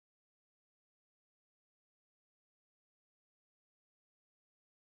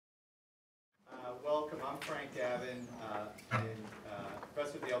welcome. I'm Frank Gavin,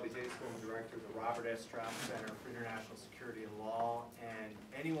 professor of the LBJ School and director of the Robert S. Strauss Center for International Security and Law. And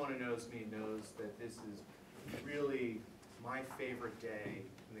anyone who knows me knows that this is really my favorite day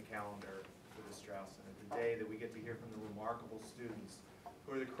in the calendar for the Strauss Center, the day that we get to hear from the remarkable students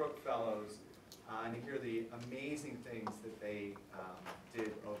who are the Crook Fellows, and to hear the amazing things that they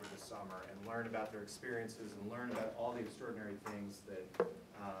did over the summer and learn about their experiences and learn about all the extraordinary things that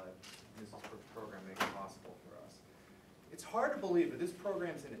Mrs. Crook's program makes possible for us. It's hard to believe that this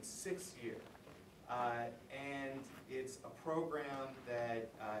program's in its 6th year, and it's a program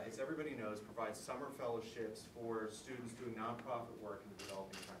that, as everybody knows, provides summer fellowships for students doing nonprofit work in the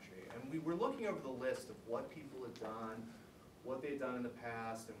developing country. And we were looking over the list of what people had done, what they've done in the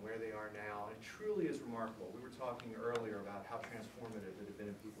past, and where they are now, and it truly is remarkable. We were talking earlier about how transformative it had been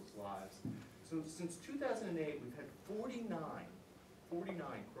in people's lives. So since 2008, we've had 49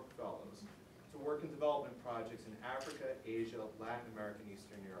 Crook Fellows to work in development projects in Africa, Asia, Latin America, and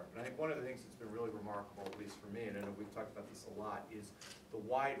Eastern Europe. And I think one of the things that's been really remarkable, at least for me, and I know we've talked about this a lot, is the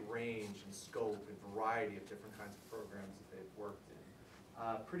wide range and scope and variety of different kinds of programs that they've worked in.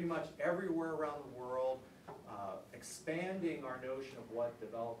 Pretty much everywhere around the world, expanding our notion of what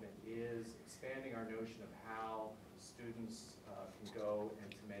development is, expanding our notion of how students can go and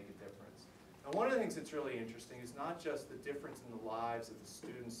to make a difference. Now, one of the things that's really interesting is not just the difference in the lives of the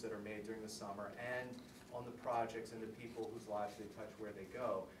students that are made during the summer and on the projects and the people whose lives they touch where they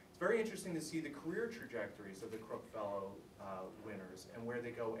go. It's very interesting to see the career trajectories of the Crook Fellow winners and where they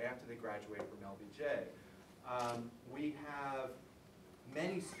go after they graduate from LBJ. We have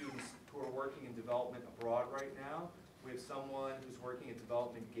many students who are working in development abroad right now. We have someone who's working at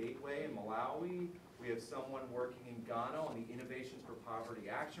Development Gateway in Malawi. We have someone working in Ghana on the Innovations for Poverty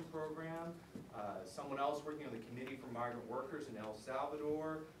Action Program. Someone else working on the Committee for Migrant Workers in El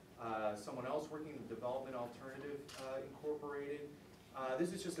Salvador. Someone else working in the Development Alternative Incorporated.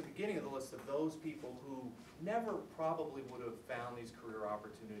 This is just the beginning of the list of those people who never probably would have found these career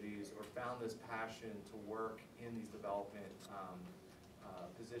opportunities or found this passion to work in these development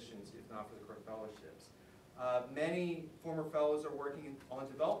positions, if not for the Crook Fellowships. Many former fellows are working on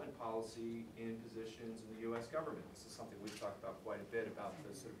development policy in positions in the U.S. government. This is something we've talked about quite a bit, about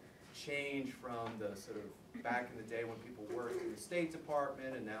the sort of change from the sort of back in the day when people worked in the State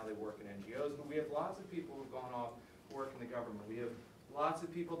Department and now they work in NGOs. But we have lots of people who've gone off to work in the government. We have lots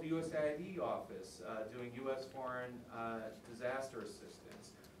of people at the USAID office doing U.S. foreign disaster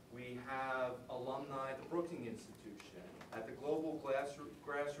assistance. We have alumni at the Brookings Institution, at the Global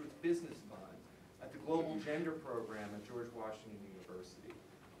Grassroots Business Fund, at the Global Gender Program at George Washington University.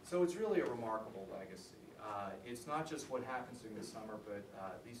 So it's really a remarkable legacy. It's not just what happens during the summer, but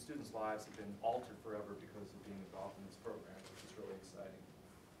these students' lives have been altered forever because of being involved in this program, which is really exciting.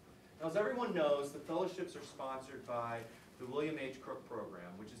 Now, as everyone knows, the fellowships are sponsored by the William H. Crook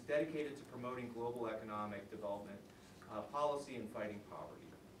Program, which is dedicated to promoting global economic development, policy, and fighting poverty.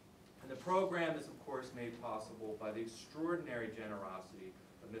 And the program is, of course, made possible by the extraordinary generosity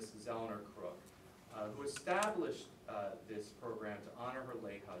of Mrs. Eleanor Crook, who established this program to honor her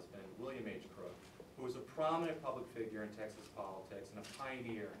late husband, William H. Crook, who was a prominent public figure in Texas politics and a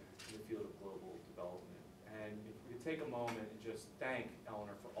pioneer in the field of global development. And if we could take a moment and just thank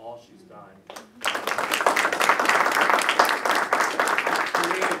Eleanor for all she's done.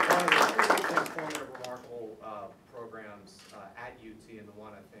 Created one of the truly transformative, remarkable programs at UT, and the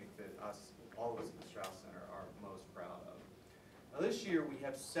one I think that all of us at the Strauss Center are most proud of. Now this year we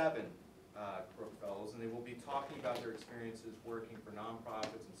have 7 Crook Fellows, and they will be talking about their experiences working for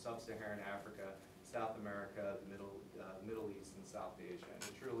nonprofits in Sub-Saharan Africa, South America, the Middle East, and South Asia. And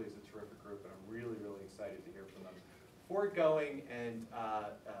it truly is a terrific group, and I'm really, really excited to hear from them. Before going and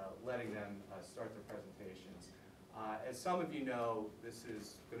letting them start their presentations, as some of you know, this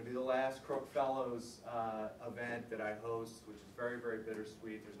is going to be the last Crook Fellows event that I host, which is very, very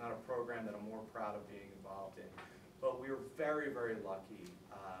bittersweet. There's not a program that I'm more proud of being involved in. But we are very, very lucky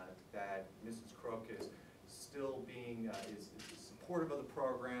that Mrs. Crook is still being is supportive of the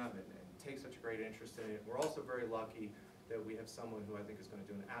program and takes such a great interest in it. We're also very lucky that we have someone who I think is going to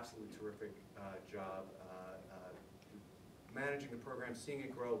do an absolutely terrific job managing the program, seeing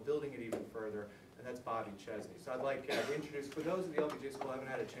it grow, building it even further, and that's Bobby Chesney. So I'd like to introduce, for those of the LBJ School who haven't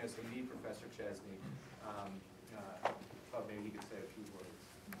had a chance to meet Professor Chesney, thought maybe he could say a few words.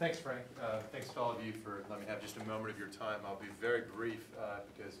 Thanks, Frank. Thanks to all of you for letting me have just a moment of your time. I'll be very brief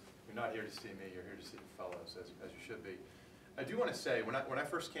because you're not here to see me, you're here to see the fellows, as you should be. I do want to say, when I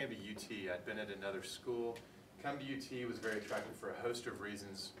first came to UT, I'd been at another school, come to UT was very attractive for a host of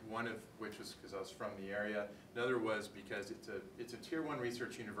reasons, one of which was because I was from the area. Another was because it's a Tier 1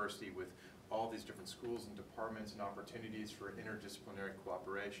 research university with all these different schools and departments and opportunities for interdisciplinary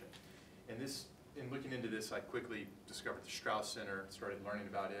cooperation. And in looking into this, I quickly discovered the Strauss Center, started learning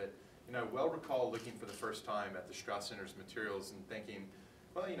about it. And I well recall looking for the first time at the Strauss Center's materials and thinking,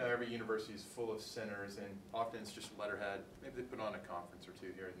 well, you know, every university is full of centers, and often it's just a letterhead. Maybe they put on a conference or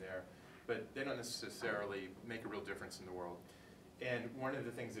two here and there, but they don't necessarily make a real difference in the world. And one of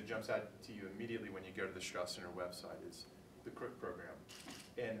the things that jumps out to you immediately when you go to the Strauss Center website is the Crook program.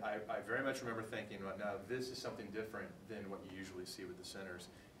 And I very much remember thinking, well, now this is something different than what you usually see with the centers.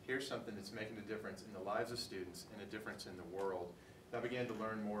 Here's something that's making a difference in the lives of students and a difference in the world. And I began to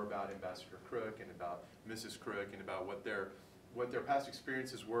learn more about Ambassador Crook and about Mrs. Crook and about what their past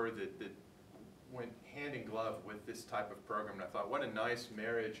experiences were that went hand in glove with this type of program. And I thought, what a nice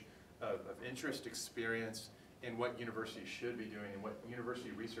marriage of interest, experience, and what universities should be doing and what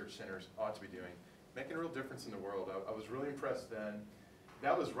university research centers ought to be doing, making a real difference in the world. I was really impressed then.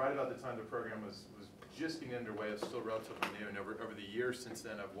 That was right about the time the program was just getting underway. It was still relatively new, and over the years since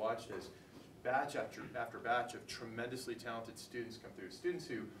then, I've watched this batch after batch of tremendously talented students come through. Students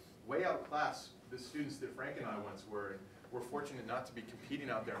who way outclass the students that Frank and I once were, and we're fortunate not to be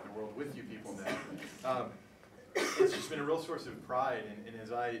competing out there in the world with you people now. It's just been a real source of pride, and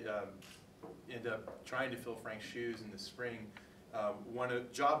as I end up trying to fill Frank's shoes in the spring,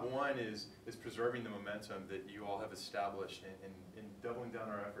 job one is preserving the momentum that you all have established and doubling down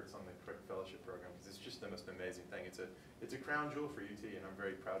our efforts on the Crook Fellowship Program, because it's just the most amazing thing. It's a crown jewel for UT, and I'm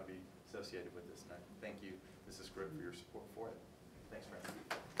very proud to be associated with this. And I thank you, Mrs. Crook, for your support for it. Thanks, Frank.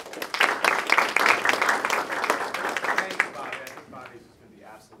 Thank you, Bobby. I think Bobby's is going to be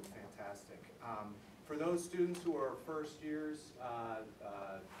absolutely fantastic. For those students who are first years,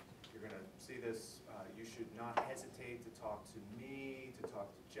 you're going to see this. You should not hesitate to talk to me, to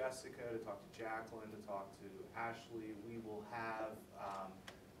talk to Jessica, to talk to Jacqueline, to talk to Ashley. We will have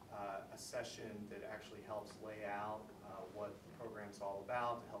a session that actually helps lay out what the program's all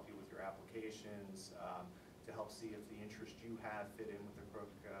about, to help you with your applications, to help see if the interest you have fit in with the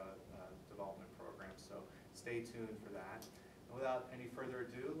Crook development program. So stay tuned for that. And without any further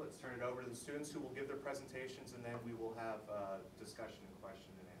ado, let's turn it over to the students who will give their presentations, and then we will have discussion and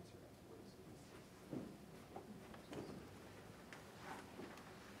question and answer afterwards.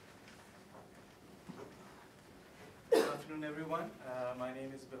 Good afternoon, everyone. My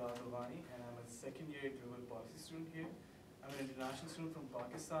name is Bilal Ravani, and I'm a second-year global policy student here. I'm an international student from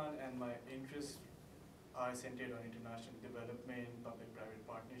Pakistan, and my interests are centered on international development, public-private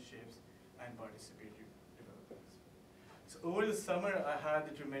partnerships, and participatory development. So over the summer, I had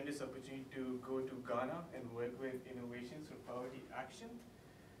the tremendous opportunity to go to Ghana and work with Innovations for Poverty Action.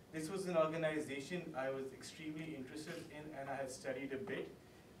 This was an organization I was extremely interested in, and I had studied a bit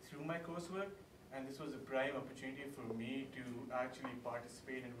through my coursework. And this was a prime opportunity for me to actually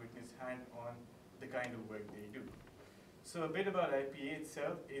participate and witness hand-on the kind of work they do. So a bit about IPA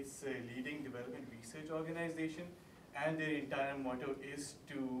itself. It's a leading development research organization, and their entire motto is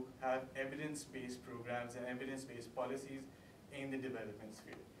to have evidence-based programs and evidence-based policies in the development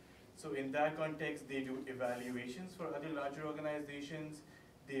sphere. So in that context, they do evaluations for other larger organizations.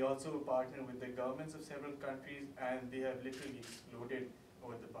 They also partner with the governments of several countries, and they have literally exploded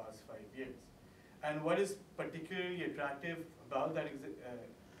over the past 5 years. And what is particularly attractive about that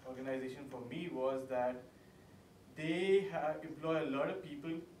organization for me was that they employ a lot of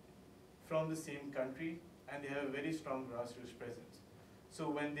people from the same country, and they have a very strong grassroots presence. So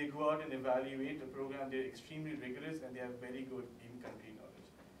when they go out and evaluate a program, they're extremely rigorous, and they have very good in-country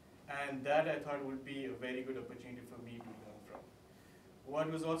knowledge. And that, I thought, would be a very good opportunity for me to learn from. What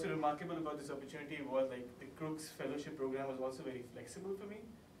was also remarkable about this opportunity was the Crook's fellowship program was also very flexible for me,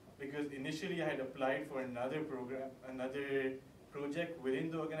 because initially I had applied for another project within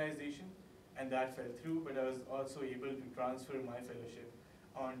the organization, and that fell through, but I was also able to transfer my fellowship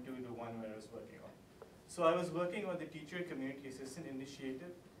onto the one where I was working on. So I was working on the Teacher Community Assistant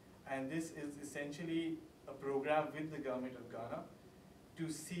Initiative, and this is essentially a program with the government of Ghana to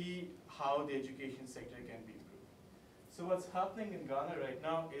see how the education sector can be improved. So what's happening in Ghana right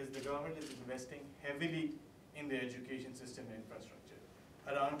now is the government is investing heavily in the education system and infrastructure.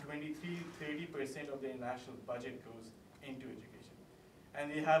 Around 23–30% of their national budget goes into education.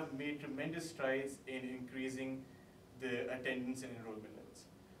 And they have made tremendous strides in increasing the attendance and enrollment levels.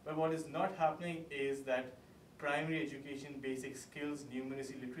 But what is not happening is that primary education, basic skills,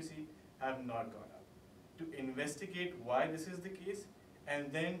 numeracy, literacy have not gone up. To investigate why this is the case,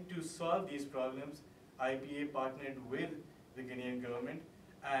 and then to solve these problems, IPA partnered with the Ghanaian government,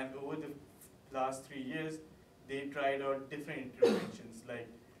 and over the last 3 years, they tried out different interventions. Like,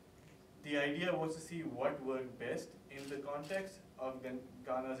 the idea was to see what worked best in the context of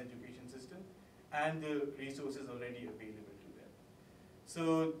Ghana's education system and the resources already available to them.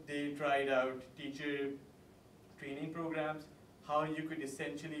 So they tried out teacher training programs, how you could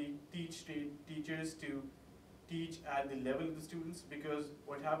essentially teach teachers to teach at the level of the students, because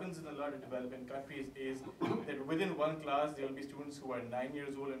what happens in a lot of developing countries is that within one class there will be students who are 9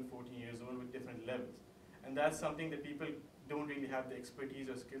 years old and 14 years old with different levels. And that's something that people don't really have the expertise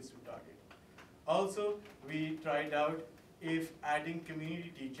or skills to target. Also, we tried out if adding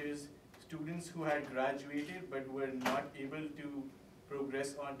community teachers, students who had graduated but were not able to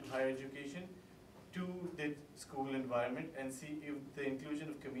progress on to higher education, to the school environment, and see if the inclusion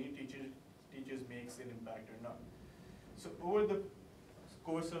of community teachers makes an impact or not. So over the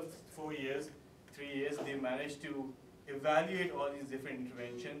course of 4 years, 3 years, they managed to evaluate all these different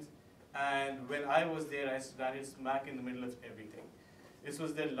interventions. And when I was there, I started smack in the middle of everything. This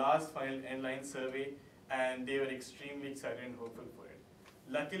was their last final endline survey, and they were extremely excited and hopeful for it.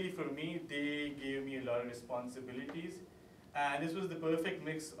 Luckily for me, they gave me a lot of responsibilities, and this was the perfect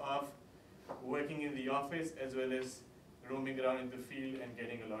mix of working in the office as well as roaming around in the field and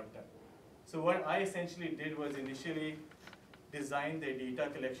getting a lot done. So what I essentially did was initially design their data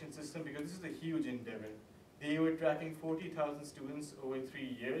collection system, because this is a huge endeavor. They were tracking 40,000 students over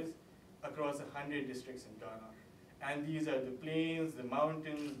 3 years across 100 districts in Ghana. And these are the plains, the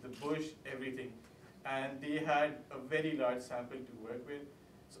mountains, the bush, everything. And they had a very large sample to work with.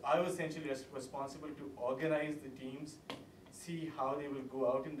 So I was essentially responsible to organize the teams, see how they will go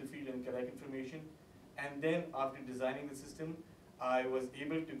out in the field and collect information. And then after designing the system, I was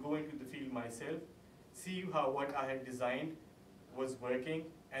able to go into the field myself, see how what I had designed was working,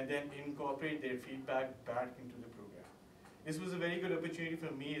 and then incorporate their feedback back into the program. This was a very good opportunity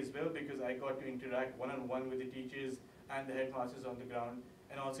for me as well, because I got to interact one-on-one with the teachers and the headmasters on the ground,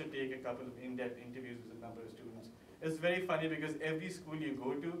 and also take a couple of in-depth interviews with a number of students. It's very funny because every school you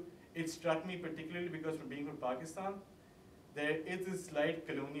go to, it struck me particularly because from being from Pakistan, there is a slight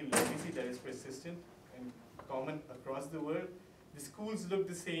colonial legacy that is persistent and common across the world. The schools look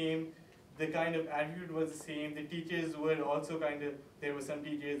the same, the kind of attitude was the same, the teachers were also kind of, there were some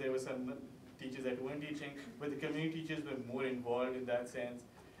teachers that weren't teaching, but the community teachers were more involved in that sense.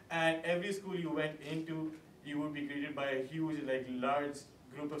 And every school you went into, you would be greeted by a huge, large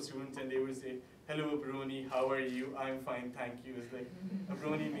group of students, and they would say, "Hello, Abroni, how are you? I'm fine, thank you." It's like,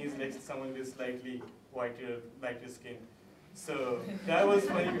 Abroni means like someone with slightly lighter skin. So that was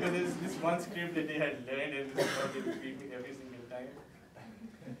funny because there's this one script that they had learned, and this is how they would greet me every single time.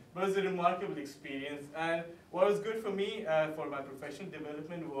 But it was a remarkable experience. And what was good for me for my professional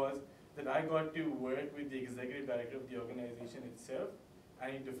development was that I got to work with the executive director of the organization itself,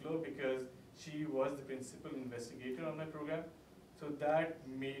 Annie DeFlo, because she was the principal investigator on my program. So that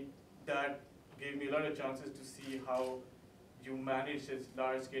gave me a lot of chances to see how you manage such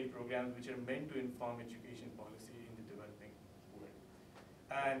large-scale programs which are meant to inform education policy in the developing world.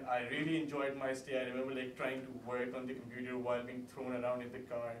 And I really enjoyed my stay. I remember trying to work on the computer while being thrown around in the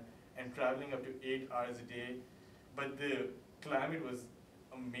car and traveling up to 8 hours a day. But the climate was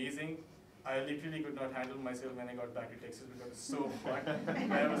amazing. I literally could not handle myself when I got back to Texas because it was so hot.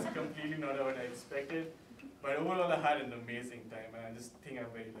 That was completely not what I expected. But overall, I had an amazing time, and I just think I'm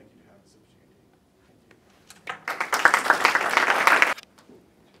very lucky to have this opportunity. Thank you.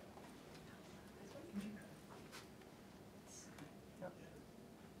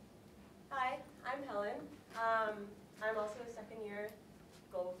 Hi, I'm Helen. I'm also a second-year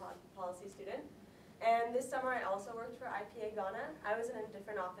global policy student. And this summer I also worked for IPA Ghana. I was in a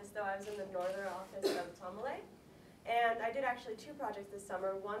different office though. I was in the northern office of Tomale. And I did actually 2 projects this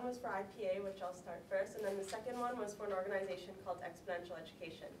summer. One was for IPA, which I'll start first, and then the second one was for an organization called Exponential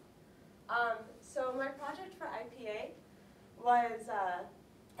Education. So my project for IPA was,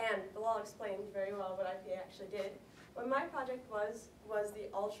 and Bilal explained very well what IPA actually did. What my project was the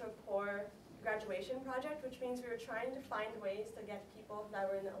ultra-poor graduation project, which means we were trying to find ways to get people that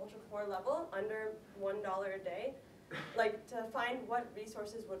were in the ultra-poor level under $1 a day, to find what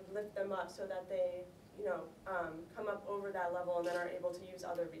resources would lift them up so that they come up over that level and then are able to use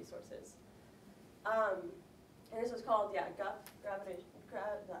other resources. And this was called, GUP,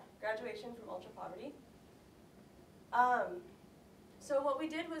 Graduation from Ultra Poverty. So what we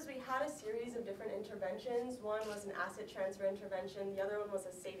did was we had a series of different interventions. One was an asset transfer intervention, the other one was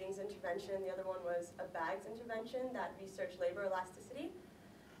a savings intervention, the other one was a bags intervention that researched labor elasticity.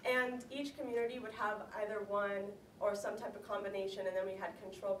 And each community would have either one or some type of combination, and then we had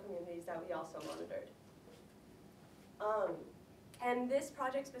control communities that we also monitored. And this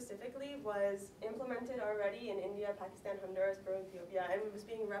project specifically was implemented already in India, Pakistan, Honduras, Peru, Ethiopia, and was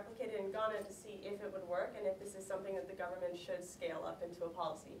being replicated in Ghana to see if it would work and if this is something that the government should scale up into a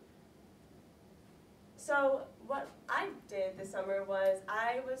policy. So what I did this summer was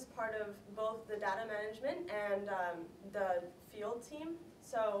I was part of both the data management and the field team.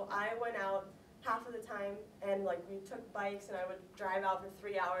 So I went out half of the time and like we took bikes and I would drive out for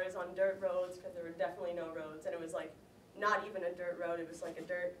 3 hours on dirt roads because there were definitely no roads, and it was like not even a dirt road, it was like a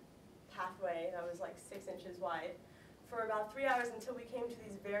dirt pathway that was like 6 inches wide for about 3 hours until we came to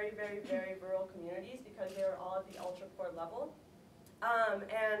these very, very, very rural communities because they were all at the ultra poor level.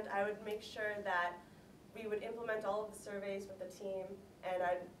 And I would make sure that we would implement all of the surveys with the team, and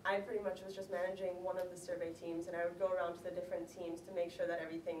I pretty much was just managing one of the survey teams, and I would go around to the different teams to make sure that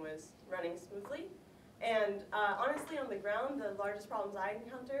everything was running smoothly. And honestly, on the ground, the largest problems I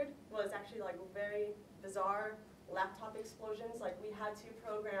encountered was actually like very bizarre laptop explosions. Like we had to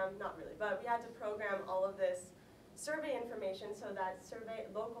program, not really, but we had to program all of this survey information so that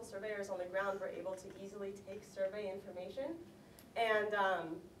local surveyors on the ground were able to easily take survey information. And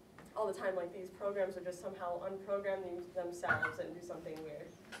all the time, like these programs would just somehow unprogram themselves and do something weird.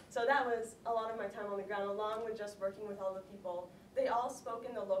 So that was a lot of my time on the ground, along with just working with all the people. They all spoke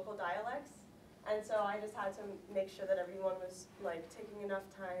in the local dialects, and so I just had to make sure that everyone was like taking enough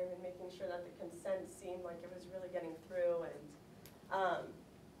time and making sure that the consent seemed like it was really getting through, and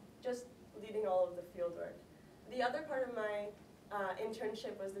just leading all of the field work. The other part of my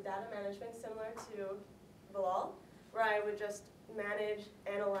internship was the data management, similar to Bilal, where I would just manage,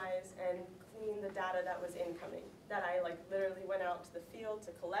 analyze, and clean the data that was incoming. That I like literally went out to the field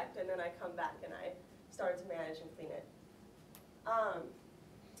to collect, and then I come back and I started to manage and clean it.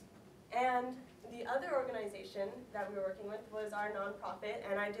 And the other organization that we were working with was our nonprofit,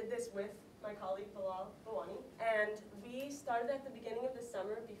 and I did this with my colleague Bilal Bawani. And we started at the beginning of the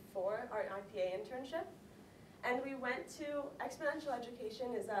summer before our IPA internship, and we went to Exponential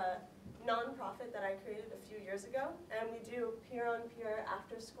Education is a nonprofit that I created a few years ago, and we do peer-on-peer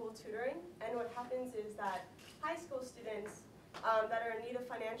after-school tutoring. And what happens is that high school students that are in need of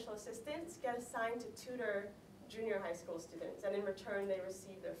financial assistance get assigned to tutor junior high school students, and in return they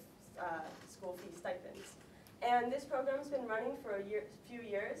receive their school fee stipends. And this program's been running for a few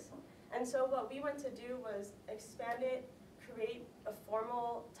years, and so what we went to do was expand it, create a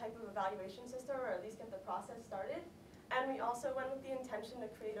formal type of evaluation system, or at least get the process started. And we also went with the intention to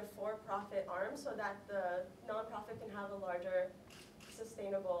create a for-profit arm so that the nonprofit can have a larger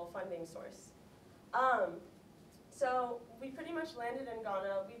sustainable funding source. So we pretty much landed in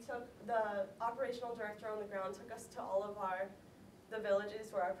Ghana. We took the operational director on the ground, took us to all of the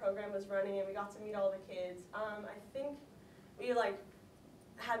villages where our program was running, and we got to meet all the kids. I think we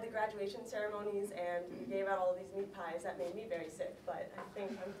had the graduation ceremonies and we gave out all these meat pies that made me very sick, but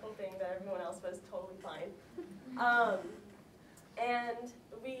I'm hoping that everyone else was totally fine. And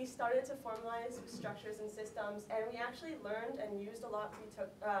we started to formalize structures and systems, and we actually learned and used a lot we took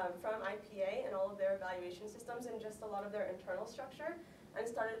from IPA and all of their evaluation systems and just a lot of their internal structure, and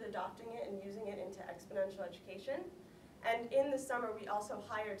started adopting it and using it into exponential education. And in the summer, we also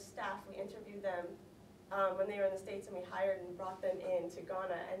hired staff. We interviewed them when they were in the States, and we hired and brought them in to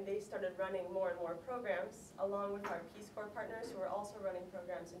Ghana, and they started running more and more programs along with our Peace Corps partners who were also running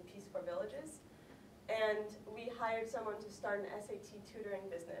programs in Peace Corps villages. And we hired someone to start an SAT tutoring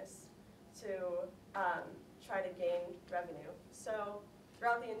business to try to gain revenue. So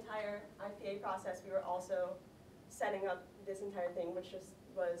throughout the entire IPA process, we were also setting up this entire thing, which just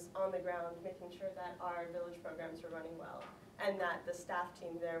was on the ground, making sure that our village programs were running well, and that the staff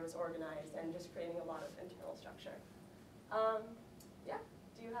team there was organized, and just creating a lot of internal structure. Yeah,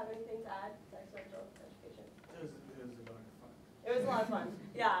 do you have anything to add to exponential education? It was a lot of fun. It was a lot of fun.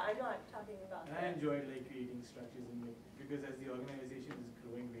 Yeah, I'm not talking about And I enjoyed creating structures because as the organization is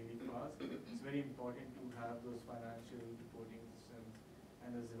growing really fast, it's very important to have those financial reporting systems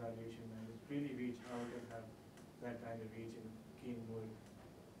and those evaluation managers really reach out and have that kind of reach and gain more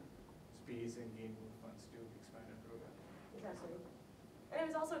space and gain more funds to expand our program. Exactly. And it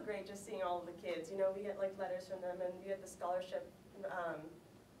was also great just seeing all of the kids. You know, we get letters from them, and we get the scholarship.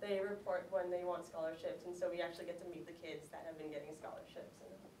 They report when they want scholarships, and so we actually get to meet the kids that have been getting scholarships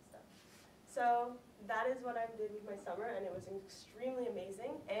and stuff. So that is what I did with my summer, and it was extremely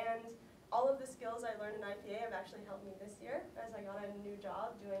amazing. And all of the skills I learned in IPA have actually helped me this year as I got a new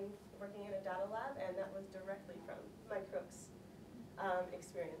job working in a data lab, and that was directly from my Crook's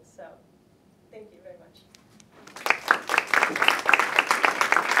experience. So thank you very much.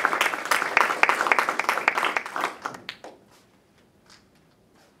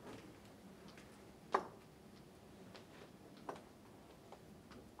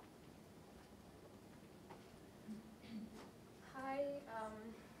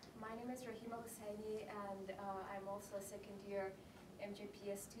 is Rahima Hussaini, and I'm also a second-year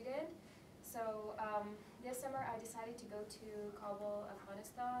MJPS student. So this summer I decided to go to Kabul,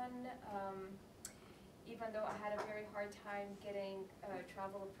 Afghanistan, even though I had a very hard time getting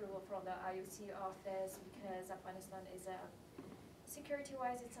travel approval from the IOC office because Afghanistan is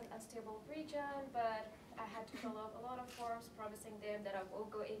security-wise, it's an unstable region, but I had to fill out a lot of forms promising them that I won't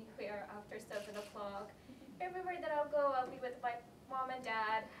go anywhere after 7 o'clock. Everywhere that I'll go, I'll be with my mom and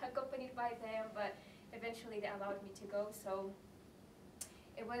dad, accompanied by them, but eventually they allowed me to go. So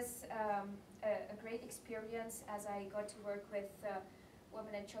it was a great experience as I got to work with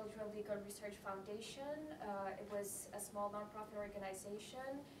Women and Children Legal Research Foundation. It was a small nonprofit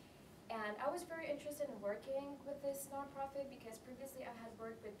organization. And I was very interested in working with this nonprofit because previously I had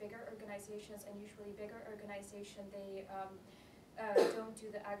worked with bigger organizations, and usually bigger organizations, they don't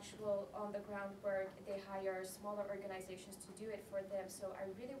do the actual on-the-ground work. They hire smaller organizations to do it for them. So I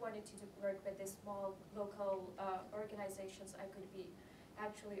really wanted to work with these small local organizations. I could be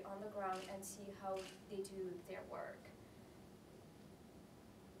actually on the ground and see how they do their work.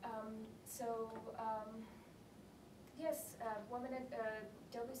 Yes,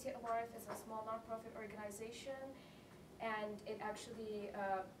 WCLRF is a small nonprofit organization, and it actually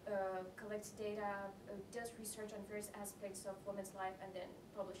collects data, does research on various aspects of women's life, and then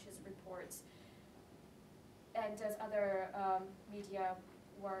publishes reports, and does other media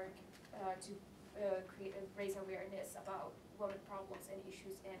work to raise awareness about women problems and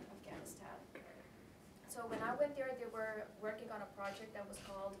issues in Afghanistan. So when I went there, they were working on a project that was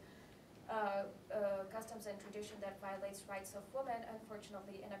called Customs and Tradition that Violates Rights of Women.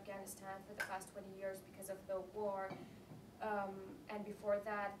 Unfortunately, in Afghanistan for the past 20 years because of the war, and before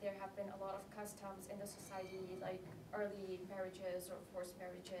that, there have been a lot of customs in the society, like early marriages or forced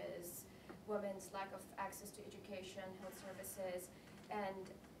marriages, women's lack of access to education, health services,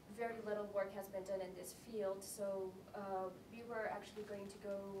 and very little work has been done in this field. So we were actually going to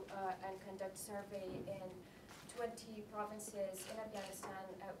go and conduct survey in 20 provinces in Afghanistan.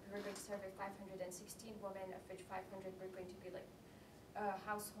 We were going to survey 516 women, of which 500 were going to be like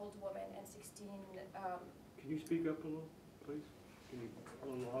household women, and 16. Can you speak up a little, please? Can you a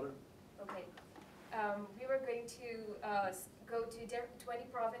little louder? Okay. We were going to go to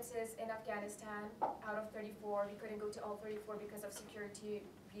 20 provinces in Afghanistan out of 34. We couldn't go to all 34 because of security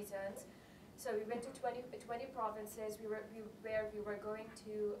reasons. So we went to 20 provinces where we were going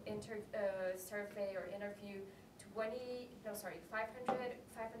to survey or interview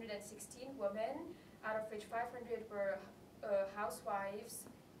 516 women, out of which 500 were housewives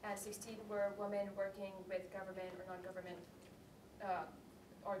and 16 were women working with government or non-government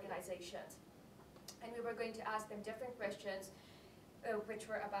organizations. And we were going to ask them different questions, which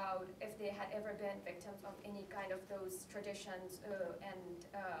were about if they had ever been victims of any kind of those traditions and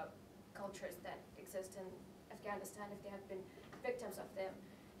cultures that exist in Afghanistan, if they have been victims of them.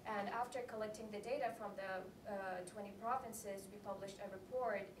 And after collecting the data from the 20 provinces, we published a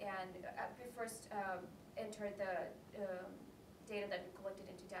report, and we first entered the data that we collected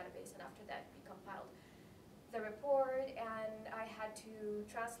into database, and after that we compiled the report, and I had to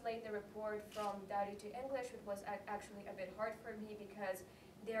translate the report from Dari to English, which was actually a bit hard for me because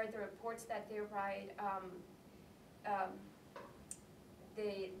the reports that they write,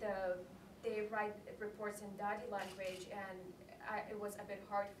 they write reports in Dari language, and it was a bit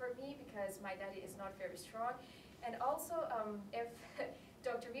hard for me because my Dari is not very strong. And also, if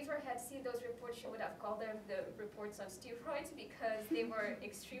Dr. Weaver had seen those reports, she would have called them the reports on steroids because they were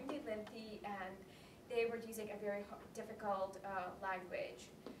extremely lengthy and they were using a very difficult language,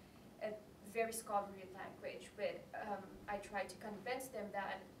 a very scholarly language. But I tried to convince them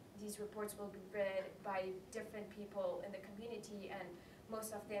that these reports will be read by different people in the community, and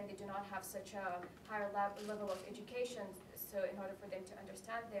most of them, they do not have such a higher level of education, so in order for them to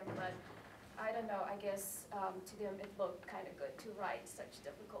understand them. But I don't know, I guess to them it looked kind of good to write such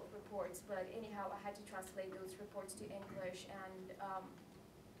difficult reports. But anyhow, I had to translate those reports to English, and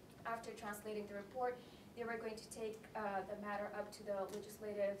after translating the report, they were going to take the matter up to the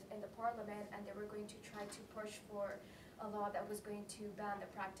legislative in the parliament, and they were going to try to push for a law that was going to ban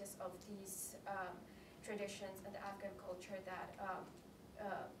the practice of these traditions in the Afghan culture that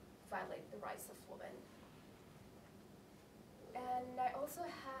violate the rights of women. And I also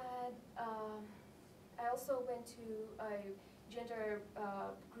had, I also went to a gender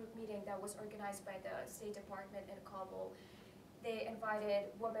group meeting that was organized by the State Department in Kabul. They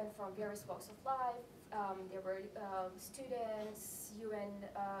invited women from various walks of life. There were students, UN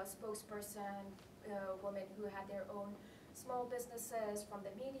spokesperson, women who had their own small businesses, from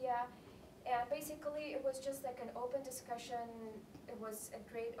the media. And basically it was just like an open discussion it was a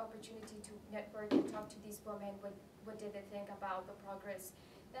great opportunity to network and talk to these women. What did they think about the progress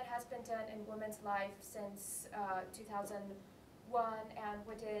that has been done in women's life since 2001, and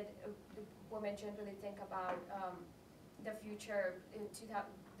what did the women generally think about the future in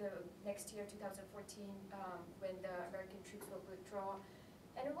the next year, 2014, when the American troops will withdraw.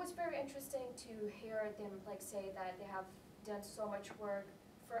 And it was very interesting to hear them say that they have done so much work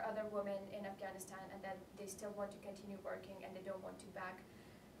for other women in Afghanistan, and that they still want to continue working, and they don't want to back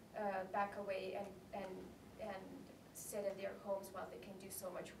away and sit in their homes while they can do so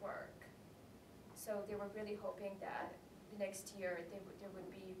much work. So they were really hoping that the next year there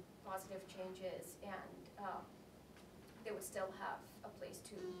would be positive changes, and they would still have a place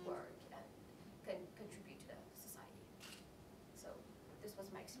to work and can contribute to the society. So this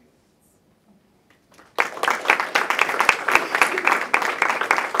was my experience.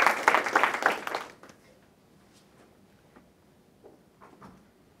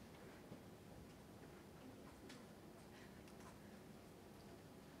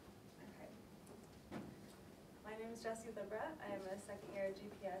 My name is Jessie Libra. I am a second year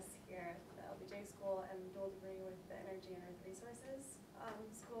GPS here at the LBJ School and dual degree with the Energy and Earth Resources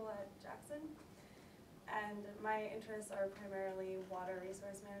School at Jackson. And my interests are primarily water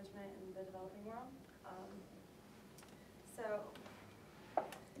resource management in the developing world.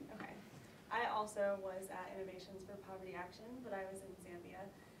 I also was at Innovations for Poverty Action, but I was in Zambia.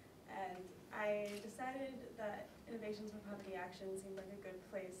 And I decided that Innovations for Poverty Action seemed like a good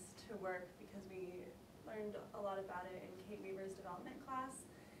place to work because we learned a lot about it in Kate Weaver's development class,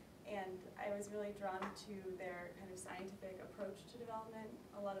 and I was really drawn to their kind of scientific approach to development.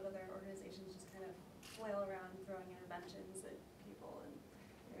 A lot of other organizations just kind of flail around throwing interventions at people, and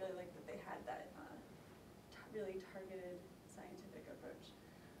I really liked that they had that really targeted scientific approach.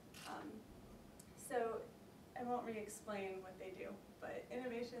 So I won't re-explain what they do, but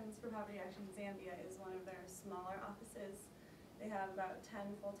Innovations for Poverty Action Zambia is one of their smaller offices. They have about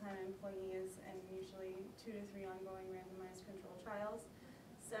 10 full-time employees and usually 2 to 3 ongoing randomized control trials.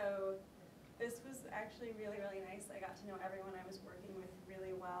 So this was actually really, really nice. I got to know everyone I was working with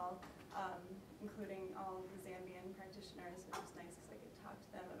really well, including all of the Zambian practitioners, which was nice because I could talk to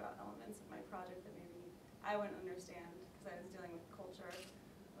them about elements of my project that maybe I wouldn't understand because I was dealing with culture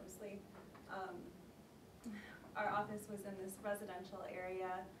mostly. Our office was in this residential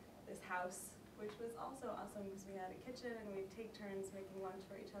area, this house, which was also awesome because we had a kitchen and we'd take turns making lunch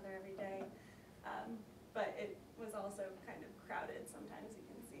for each other every day. But it was also kind of crowded sometimes. You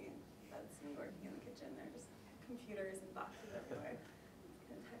can see that's me working in the kitchen. There are just computers and boxes everywhere. It's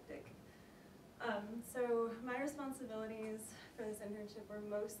kind of hectic. So my responsibilities for this internship were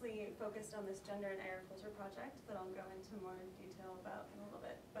mostly focused on this gender and agriculture project that I'll go into more detail about in a little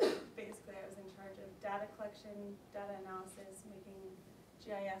bit. But basically I was in charge of data collection, data analysis, making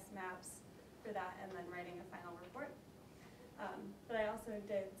GIS maps for that, and then writing a final report. But I also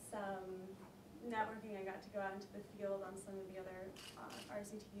did some networking. I got to go out into the field on some of the other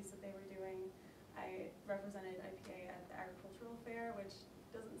RCTs that they were doing. I represented IPA at the Agricultural Fair, which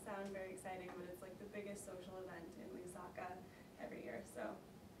doesn't sound very exciting, but it's like the biggest social event in Lusaka every year. So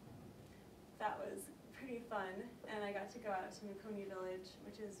that was pretty fun. And I got to go out to Mukoni Village,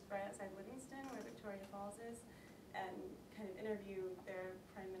 which is right outside Livingston, where Victoria Falls is, and kind of interview their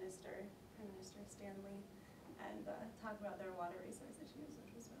Prime Minister Stanley, and talk about their water resource issues,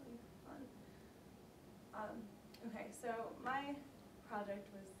 which was really fun. Okay, so my project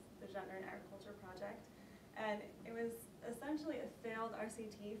was the Gender and Agriculture Project, and it was essentially a failed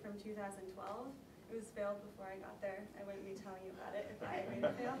RCT from 2012. It was failed before I got there. I wouldn't be telling you about it if I made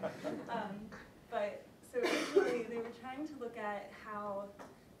it fail. But so originally they were trying to look at how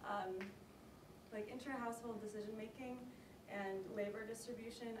like intra-household decision-making and labor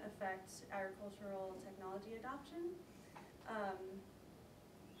distribution affect agricultural technology adoption.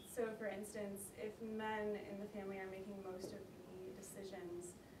 So for instance, if men in the family are making most of the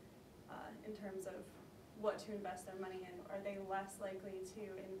decisions in terms of what to invest their money in, are they less likely to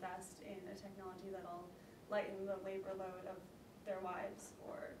invest in a technology that'll lighten the labor load of their wives,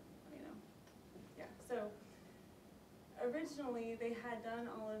 or, you know, yeah. So originally they had done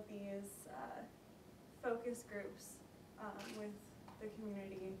all of these focus groups with the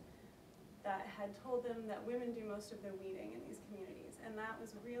community that had told them that women do most of the weeding in these communities, and that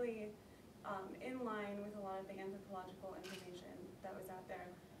was really in line with a lot of the anthropological information that was out there.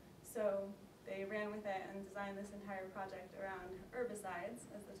 So they ran with it and designed this entire project around herbicides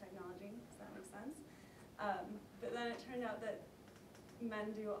as the technology. Does that make sense? But then it turned out that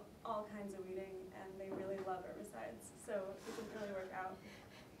men do all kinds of weeding and they really love herbicides. So it didn't really work out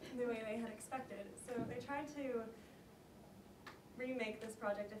the way they had expected. So they tried to remake this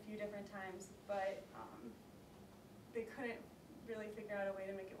project a few different times, but they couldn't really figure out a way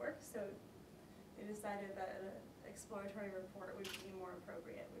to make it work, so they decided that an exploratory report would be more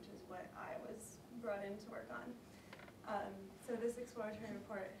appropriate, which is what I was brought in to work on. So this exploratory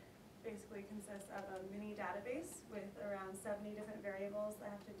report basically consists of a mini database with around 70 different variables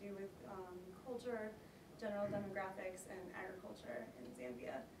that have to do with culture, general demographics, and agriculture in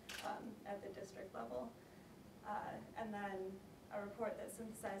Zambia at the district level. And then a report that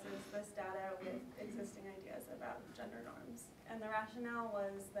synthesizes this data with existing ideas about gender norms. And the rationale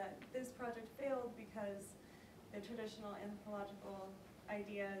was that this project failed because the traditional anthropological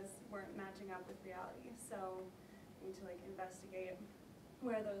ideas weren't matching up with reality. So we need to investigate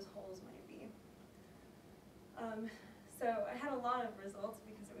where those holes might be. So I had a lot of results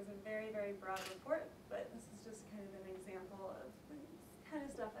because it was a very, very broad report, but this is just kind of an example of the kind of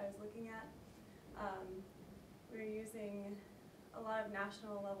stuff I was looking at. We were using a lot of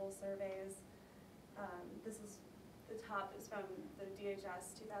national level surveys. The top is from the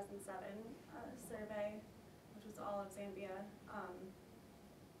DHS 2007 survey, which was all of Zambia.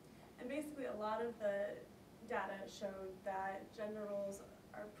 And basically a lot of the data showed that gender roles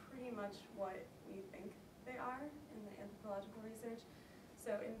are pretty much what we think they are in the anthropological research.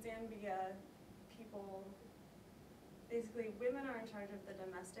 So in Zambia, basically women are in charge of the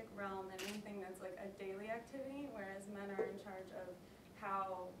domestic realm and anything that's like a daily activity, whereas men are in charge of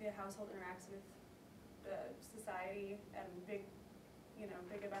how the household interacts with the society and big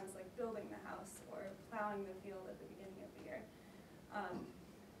events like building the house or plowing the field at the beginning of the year.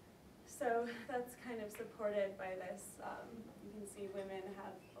 So that's kind of supported by this. You can see women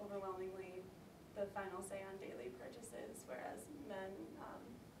have overwhelmingly the final say on daily purchases, whereas men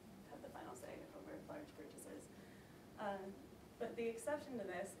have the final say over large purchases. But the exception to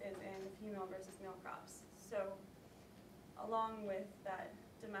this is in female versus male crops. So along with that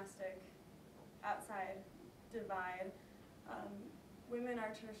domestic outside divide, women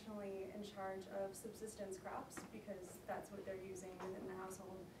are traditionally in charge of subsistence crops because that's what they're using within the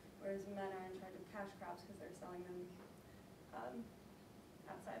household, whereas men are in charge of cash crops because they're selling them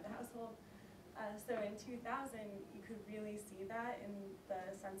outside the household. So in 2000, you could really see that in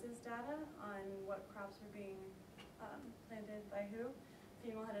the census data on what crops were being planted by who.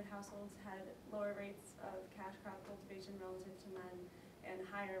 Female-headed households had lower rates of cash crop cultivation relative to men and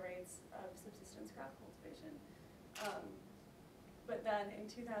higher rates of subsistence crop cultivation. But then in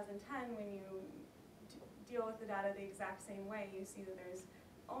 2010, when you deal with the data the exact same way, you see that there's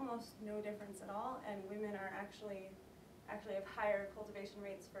almost no difference at all, and women are actually have higher cultivation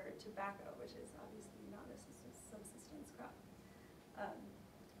rates for tobacco, which is obviously not a subsistence crop.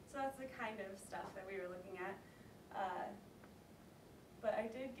 So that's the kind of stuff that we were looking at. But I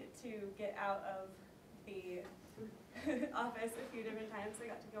did get out of the office a few different times. I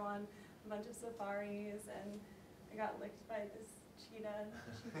got to go on a bunch of safaris, and I got licked by this cheetah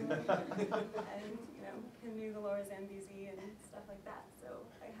and canoe the lower Zambezi and stuff like that. So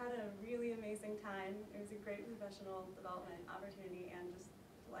I had a really amazing time. It was a great professional development opportunity and just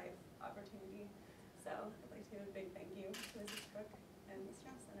life opportunity. So I'd like to give a big thank you to Mrs. Crook and the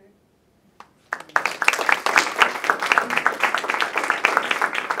Strauss Center.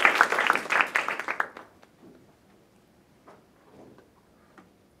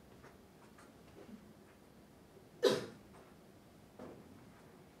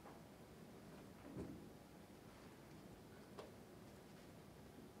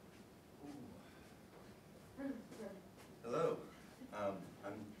 Hello,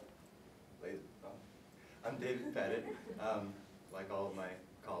 I'm David Pettit. Like all of my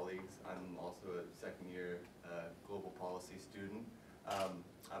colleagues, I'm also a second-year global policy student.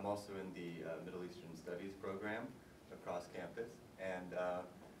 I'm also in the Middle Eastern Studies program across campus, and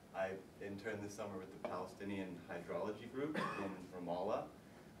I interned this summer with the Palestinian Hydrology Group in Ramallah,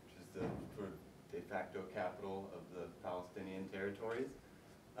 which is the sort of de facto capital of the Palestinian territories.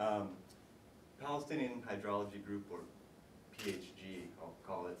 Palestinian Hydrology Group, or PHG, I'll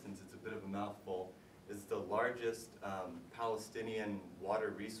call it, since it's a bit of a mouthful, is the largest Palestinian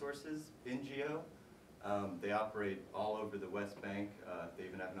water resources NGO. They operate all over the West Bank. They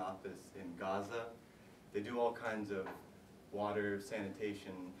even have an office in Gaza. They do all kinds of water,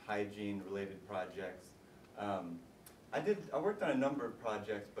 sanitation, hygiene-related projects. I worked on a number of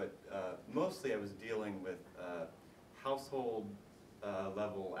projects, but mostly I was dealing with household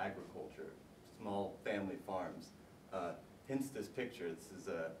level agriculture, small family farms. Hence this picture. This is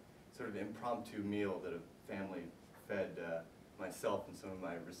a sort of impromptu meal that a family fed myself and some of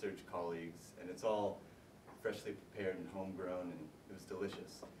my research colleagues, and it's all freshly prepared and homegrown, and it was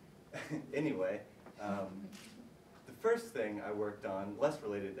delicious. Anyway, the first thing I worked on, less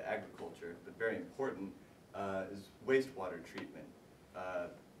related to agriculture, but very important, is wastewater treatment.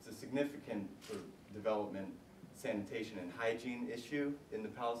 It's a significant sort of development, sanitation, and hygiene issue in the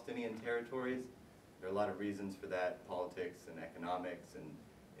Palestinian territories. There are a lot of reasons for that: politics and economics and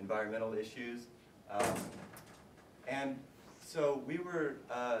environmental issues. And so we were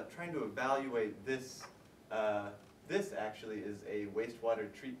trying to evaluate this. This actually is a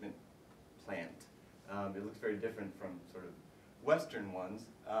wastewater treatment plant. It looks very different from sort of Western ones.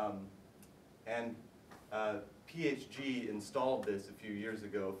 And PHG installed this a few years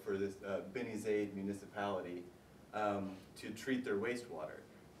ago for this Beni Zaid municipality to treat their wastewater.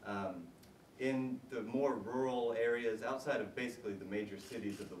 In the more rural areas, outside of basically the major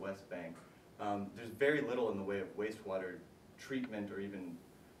cities of the West Bank, there's very little in the way of wastewater treatment or even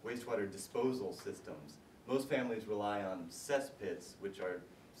wastewater disposal systems. Most families rely on cesspits, which are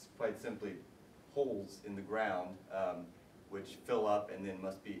quite simply holes in the ground, which fill up and then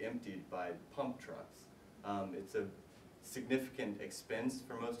must be emptied by pump trucks. It's a significant expense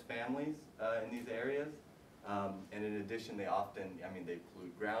for most families in these areas. And in addition, they often, they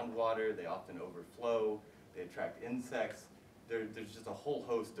pollute groundwater, they often overflow, they attract insects. There's just a whole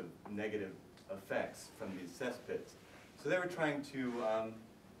host of negative effects from these cesspits. So they were trying to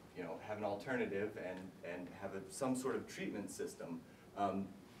have an alternative and have some sort of treatment system.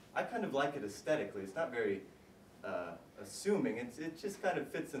 I kind of like it aesthetically. It's not very assuming. It just kind of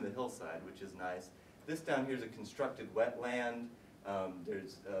fits in the hillside, which is nice. This down here is a constructed wetland.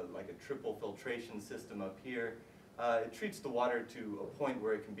 There's like a triple filtration system up here. It treats the water to a point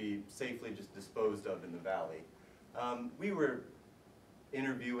where it can be safely just disposed of in the valley. We were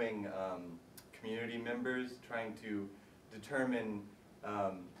interviewing community members, trying to determine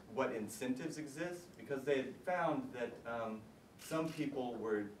what incentives exist, because they had found that some people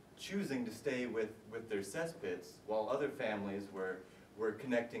were choosing to stay with their cesspits, while other families were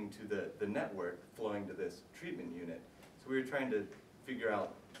connecting to the network flowing to this treatment unit. So we were trying to figure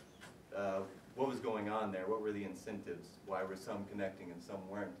out what was going on there, what were the incentives, why were some connecting and some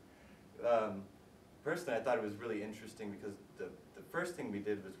weren't. Personally, I thought it was really interesting because the first thing we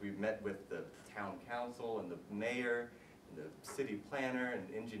did was we met with the town council and the mayor and the city planner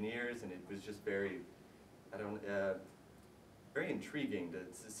and engineers, and it was just very, very intriguing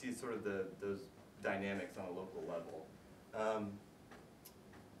to see sort of those dynamics on a local level.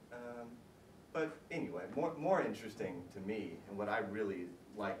 But anyway, more interesting to me, and what I really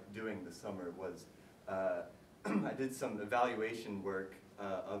liked doing this summer was I did some evaluation work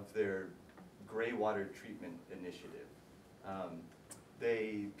of their gray water treatment initiative.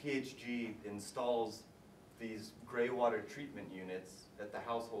 PHG installs these gray water treatment units at the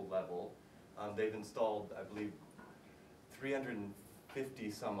household level. They've installed, I believe,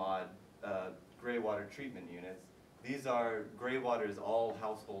 350 some odd gray water treatment units. These are, gray water is all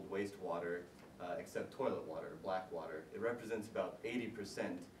household wastewater except toilet water, black water. It represents about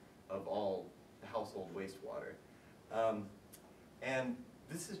 80% of all household wastewater. And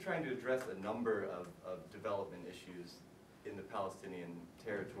this is trying to address a number of development issues in the Palestinian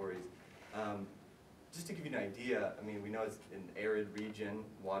territories. Just to give you an idea, we know it's an arid region.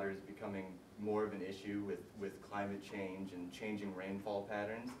 Water is becoming more of an issue with climate change and changing rainfall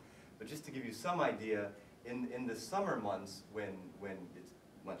patterns. But just to give you some idea, in the summer months when it's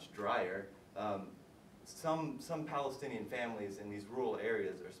much drier, some Palestinian families in these rural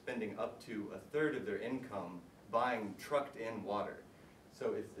areas are spending up to 1/3 of their income buying trucked in water.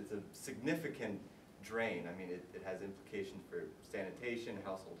 So it's a significant drain. It has implications for sanitation,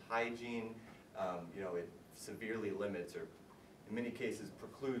 household hygiene. It severely limits, or in many cases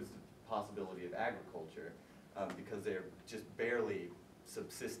precludes, the possibility of agriculture because they're just barely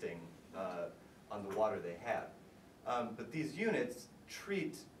subsisting on the water they have. But these units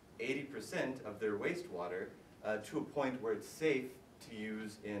treat 80% of their wastewater to a point where it's safe to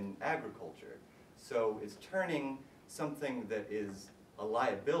use in agriculture. So it's turning something that is a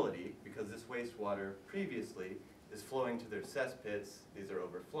liability, because this wastewater previously is flowing to their cesspits. These are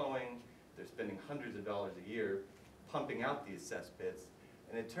overflowing. They're spending hundreds of dollars a year pumping out these cesspits,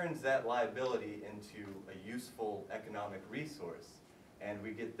 and it turns that liability into a useful economic resource. And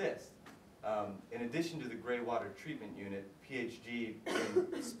we get this. In addition to the gray water treatment unit, PHG,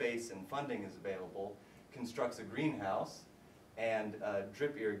 when space and funding is available, constructs a greenhouse and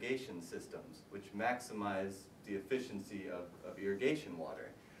drip irrigation systems, which maximize the efficiency of irrigation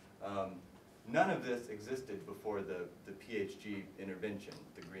water. None of this existed before the PHG intervention,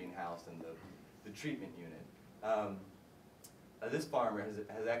 the greenhouse and the treatment unit. This farmer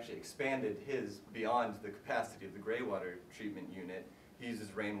has actually expanded his beyond the capacity of the gray water treatment unit. He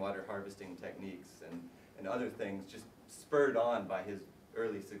uses rainwater harvesting techniques and other things, just spurred on by his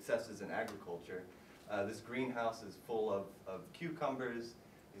early successes in agriculture. This greenhouse is full of cucumbers.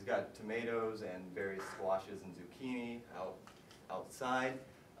 He's got tomatoes and various squashes and zucchini outside.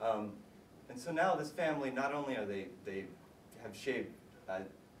 And so now this family, not only are they have shaved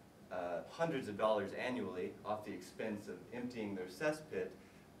hundreds of dollars annually off the expense of emptying their cesspit,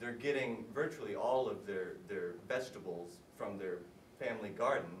 they're getting virtually all of their vegetables from their family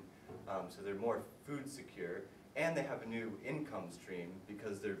garden, so they're more food secure, and they have a new income stream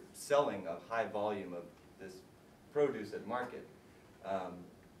because they're selling a high volume of this produce at market.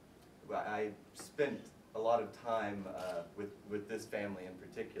 I spent a lot of time with this family in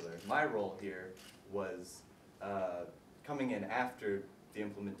particular. My role here was coming in after the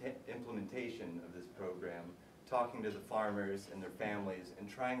implementation of this program, talking to the farmers and their families and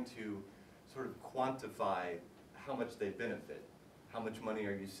trying to sort of quantify how much they benefit. How much money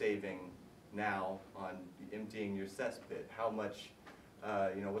are you saving now on emptying your cesspit? How much,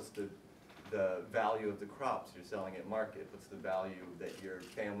 what's the value of the crops you're selling at market? What's the value that your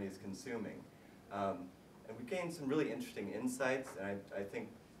family is consuming? And we gained some really interesting insights, and I think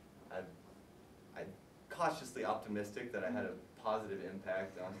I'm cautiously optimistic that I had a positive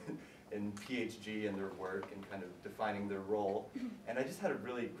impact on in PhD and their work and kind of defining their role. And I just had a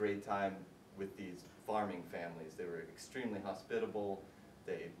really great time with these farming families. They were extremely hospitable.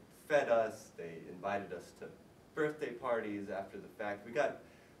 They fed us. They invited us to birthday parties after the fact. We got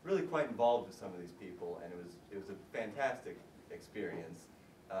really quite involved with some of these people, and it was a fantastic experience.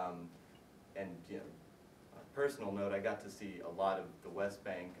 And on a personal note, I got to see a lot of the West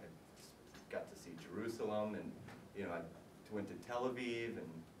Bank. I got to see Jerusalem, and I went to Tel Aviv and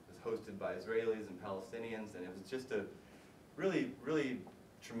was hosted by Israelis and Palestinians, and it was just a really, really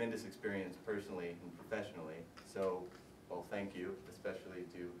tremendous experience personally and professionally. So, well, thank you, especially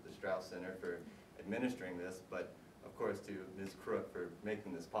to the Strauss Center for administering this, but of course to Ms. Crook for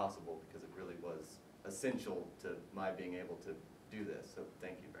making this possible, because it really was essential to my being able to do this. So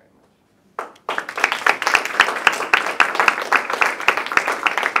thank you very much.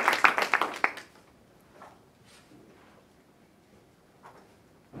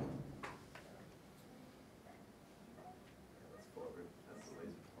 That's forward. That's the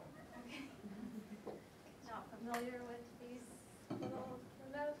laser pointer. Okay. Not familiar with these little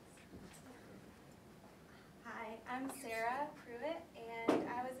notes. Hi, I'm Sarah Pruitt, and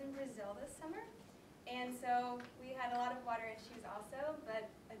I was in Brazil this summer. And so we had a lot of water issues also, but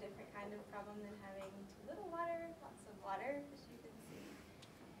a different kind of problem than having too little water, lots of water, as you can see.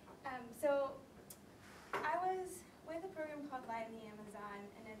 So I was with a program called Light in the Amazon,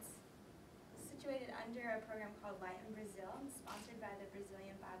 and it's situated under a program called Light in Brazil, and sponsored by the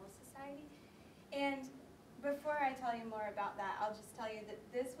Brazilian Bible Society. And before I tell you more about that, I'll just tell you that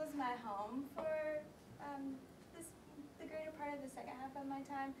this was my home for the greater part of the second half of my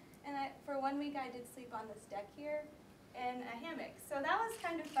time. And for 1 week, I did sleep on this deck here in a hammock. So that was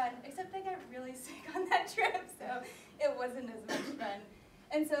kind of fun, except I got really sick on that trip, so it wasn't as much fun.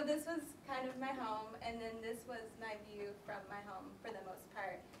 And so this was kind of my home, and then this was my view from my home for the most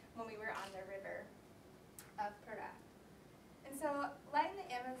part when we were on the river of Pará. And so Light in the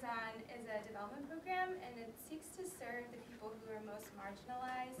Amazon is a development program, and it seeks to serve the people who are most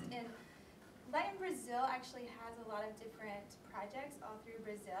marginalized. And Light in Brazil actually has a lot of different projects all through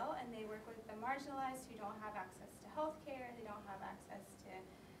Brazil, and they work with the marginalized who don't have access to health care, they don't have access to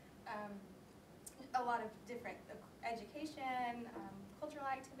a lot of different education, cultural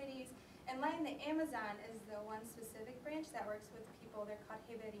activities. And Light in the Amazon is the one specific branch that works with people. They're called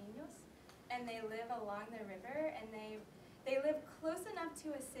ribeirinhos, and they live along the river, and they live close enough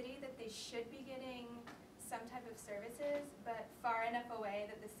to a city that they should be getting some type of services, but far enough away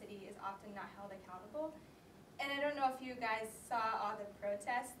that the city is often not held accountable. And I don't know if you guys saw all the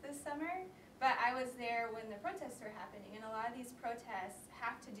protests this summer, but I was there when the protests were happening, and a lot of these protests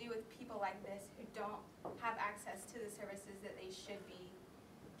have to do with people like this who don't have access to the services that they should be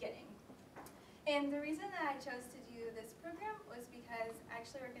getting. And the reason that I chose to do this program was because I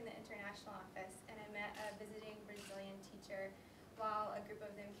actually work in the international office, and I met a visiting Brazilian teacher while a group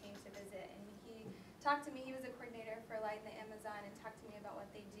of them came to visit, and he talked to me. He was a coordinator for Light in the Amazon, and talked to me about what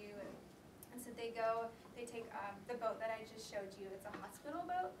they do. And so they take the boat that I just showed you. It's a hospital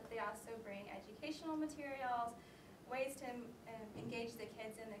boat, but they also bring educational materials, ways to engage the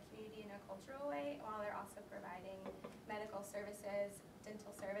kids in the community in a cultural way, while they're also providing medical services,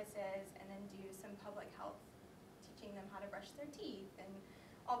 dental services, and then do some public health, teaching them how to brush their teeth and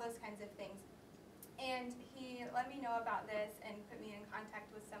all those kinds of things. And he let me know about this and put me in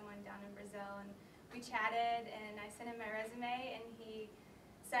contact with someone down in Brazil, and we chatted, and I sent him my resume, and he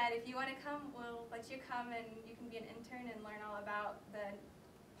said, if you want to come, we'll let you come and you can be an intern and learn all about the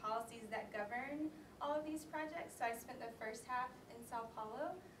policies that govern all of these projects. So I spent the first half in Sao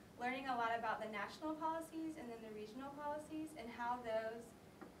Paulo learning a lot about the national policies and then the regional policies and how those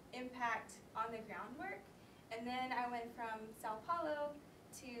impact on the groundwork. And then I went from Sao Paulo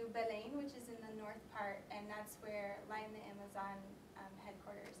to Belém, which is in the north part, and that's where Line the Amazon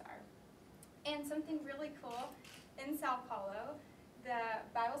headquarters are. And something really cool, in Sao Paulo, the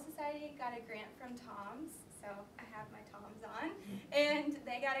Bible Society got a grant from Tom's, so I have my Tom's on, and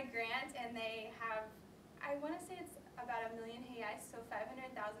they got a grant and they have, I want to say it's about $1 million reais, so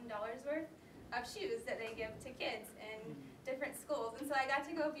 $500,000 worth of shoes that they give to kids in different schools. And so I got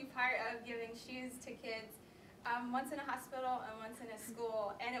to go be part of giving shoes to kids once in a hospital and once in a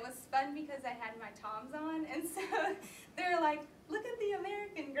school, and it was fun because I had my Toms on, and so they were like, look at the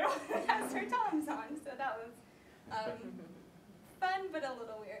American girl who has her Toms on. So that was fun but a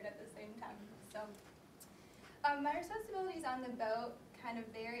little weird at the same time. So my responsibilities on the boat kind of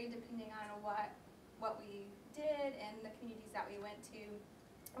vary depending on what we did and the communities that we went to.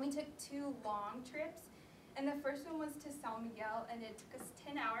 We took 2 long trips, and the first one was to São Miguel, and it took us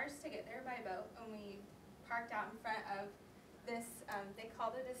 10 hours to get there by boat, and we parked out in front of this, they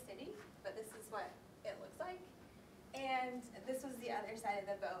called it a city, but this is what it looks like. And this was the other side of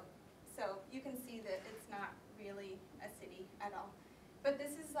the boat. So you can see that it's not really a city at all. But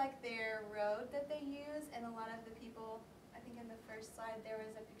this is like their road that they use, and a lot of the people, I think in the first slide there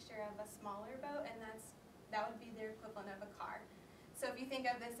was a picture of a smaller boat, and that would be their equivalent of a car. So if you think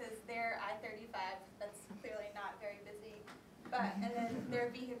of this as their I-35, that's clearly not very busy, and then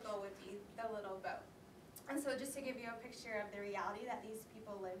their vehicle would be the little boat. And so just to give you a picture of the reality that these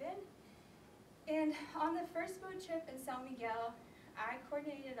people live in. And on the first boat trip in São Miguel, I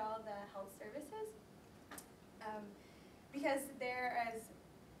coordinated all the health services because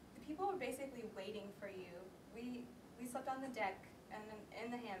the people were basically waiting for you. We slept on the deck and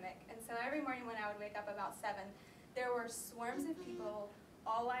in the hammock, and so every morning when I would wake up about 7, there were swarms of people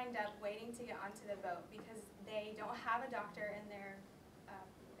all lined up waiting to get onto the boat because they don't have a doctor in their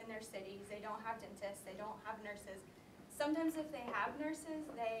cities, they don't have dentists, they don't have nurses. Sometimes if they have nurses,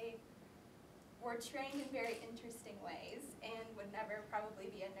 they were trained in very interesting ways and would never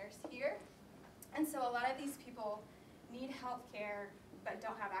probably be a nurse here. And so a lot of these people need health care but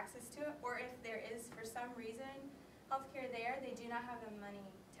don't have access to it, or if there is for some reason health care there, they do not have the money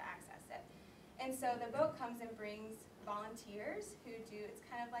to access it. And so the boat comes and brings volunteers who do, it's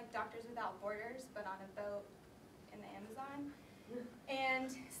kind of like Doctors Without Borders, but on a boat in the Amazon.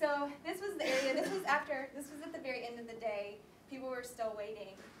 And so this was the area, this was at the very end of the day. People were still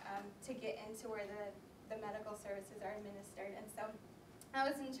waiting to get into where the medical services are administered. And so I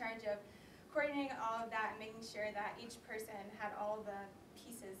was in charge of coordinating all of that and making sure that each person had all the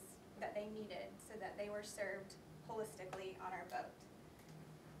pieces that they needed so that they were served holistically on our boat.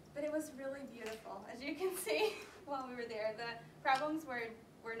 But it was really beautiful, as you can see while we were there. The problems were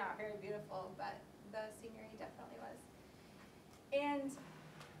not very beautiful, but the scenery definitely was. And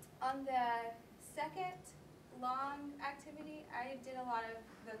on the second long activity, I did a lot of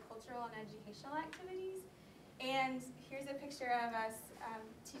the cultural and educational activities. And here's a picture of us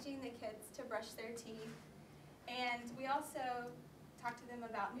teaching the kids to brush their teeth. And we also talked to them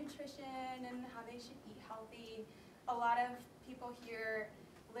about nutrition and how they should eat healthy. A lot of people here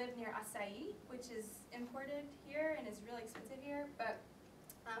live near acai, which is imported here and is really expensive here, but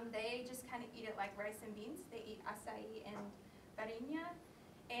they just kind of eat it like rice and beans. They eat acai and farinha,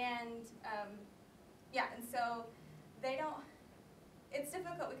 and and so they don't, it's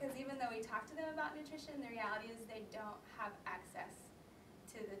difficult because even though we talk to them about nutrition, the reality is they don't have access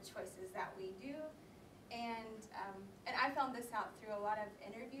to the choices that we do. And I found this out through a lot of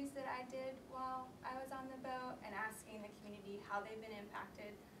interviews that I did while I was on the boat and asking the community how they've been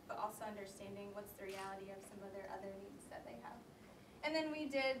impacted, but also understanding what's the reality of some of their other needs that they have. And then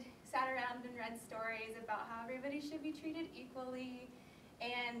we sat around and read stories about how everybody should be treated equally,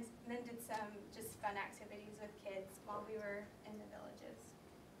 and then did some just fun activities with kids while we were in the villages.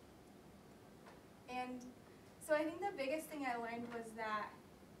 And so I think the biggest thing I learned was that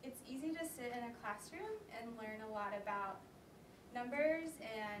it's easy to sit in a classroom and learn a lot about numbers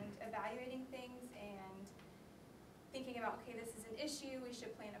and evaluating things and thinking about, okay, this is an issue, we should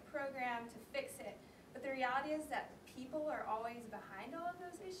plan a program to fix it. But the reality is that people are always behind all of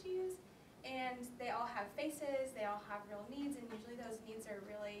those issues, and they all have faces, they all have real needs, and usually those needs are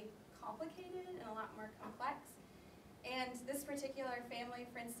really complicated and a lot more complex. And this particular family,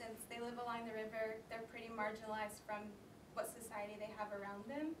 for instance, they live along the river, they're pretty marginalized from what society they have around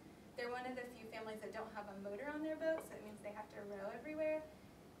them. They're one of the few families that don't have a motor on their boat, so it means they have to row everywhere.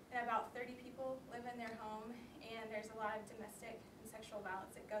 and about 30 people live in their home, and there's a lot of domestic and sexual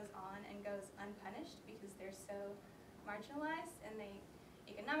violence that goes on and goes unpunished because they're so marginalized, and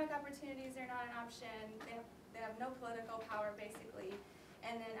economic opportunities are not an option. They have no political power basically,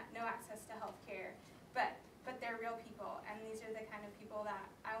 and then no access to health care. But they're real people, and these are the kind of people that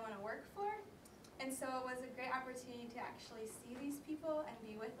I want to work for. And so it was a great opportunity to actually see these people and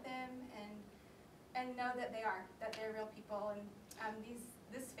be with them and know that they're real people. And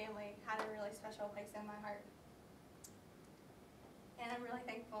this family had a really special place in my heart. And I'm really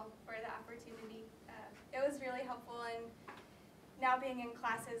thankful for the opportunity. It was really helpful in now being in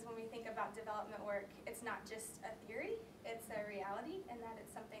classes when we think about development work. It's not just a theory, it's a reality, and that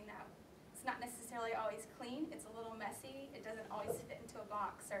it's something that it's not necessarily always clean. It's a little messy. It doesn't always fit into a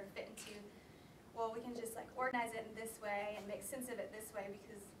box or fit into, well, we can just like organize it in this way and make sense of it this way,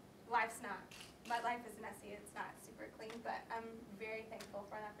 because my life is messy. It's not super clean, but I'm very thankful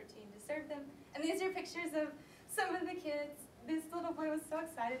for an opportunity to serve them. And these are pictures of some of the kids. This little boy was so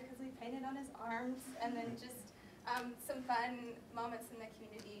excited because we painted on his arms, and then just some fun moments in the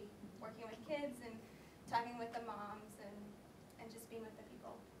community, working with kids and talking with the moms and just being with the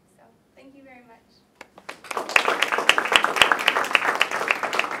people. So thank you very much.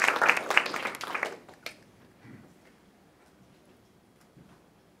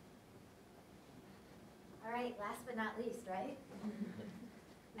 All right, last but not least, right?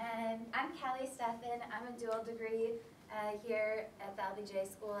 And I'm Kelly Steffen. I'm a dual degree here at the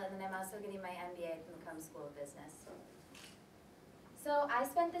LBJ School, and then I'm also getting my MBA from the Crook School of Business. So I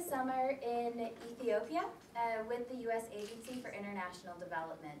spent the summer in Ethiopia with the U.S. Agency for International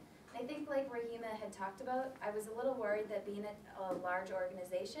Development. I think like Rahima had talked about, I was a little worried that being a large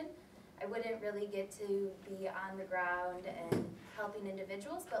organization, I wouldn't really get to be on the ground and helping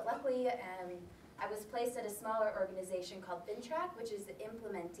individuals, but luckily I was placed at a smaller organization called FinTrack, which is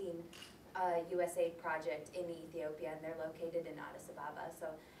implementing a USAID project in Ethiopia, and they're located in Addis Ababa. So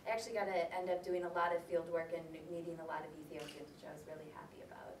I actually got to end up doing a lot of field work and meeting a lot of Ethiopians, which I was really happy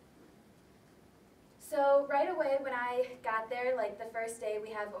about. So right away when I got there, like the first day,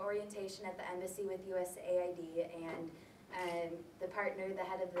 we have orientation at the embassy with USAID, and the partner, the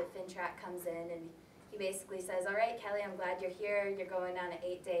head of the FinTrack, comes in, and he basically says, all right, Kelly, I'm glad you're here. You're going on an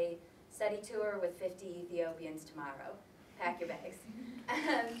 8-day study tour with 50 Ethiopians tomorrow. Pack your bags.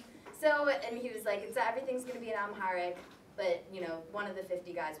 And he was like, everything's going to be in Amharic, but you know, one of the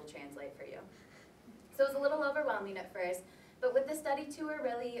 50 guys will translate for you. So it was a little overwhelming at first, but with the study tour,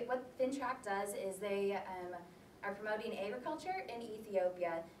 really, what FinTrack does is they are promoting agriculture in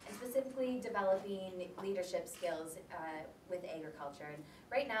Ethiopia, and specifically developing leadership skills with agriculture. And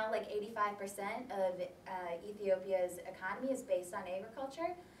right now, like 85% of Ethiopia's economy is based on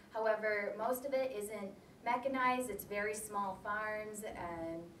agriculture. However, most of it isn't mechanized. It's very small farms,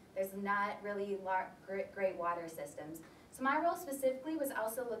 and there's not really great water systems. So my role specifically was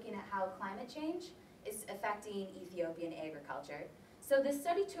also looking at how climate change is affecting Ethiopian agriculture. So the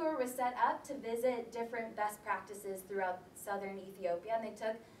study tour was set up to visit different best practices throughout southern Ethiopia, and they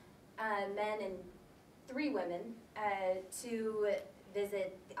took men and 3 women to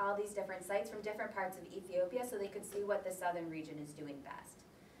visit all these different sites from different parts of Ethiopia so they could see what the southern region is doing best.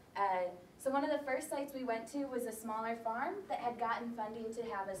 So one of the first sites we went to was a smaller farm that had gotten funding to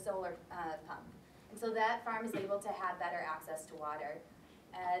have a solar pump. And so that farm is able to have better access to water.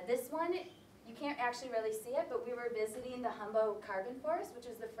 This one, you can't actually really see it, but we were visiting the Humbo Carbon Forest, which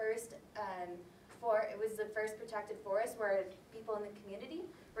was the first protected forest where people in the community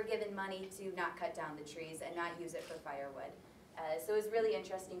were given money to not cut down the trees and not use it for firewood. So it was really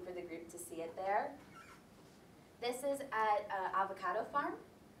interesting for the group to see it there. This is at Avocado Farm.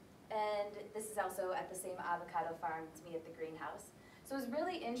 And this is also at the same avocado farm as me at the greenhouse. So it was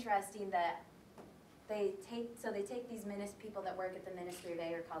really interesting that they take these people that work at the Ministry of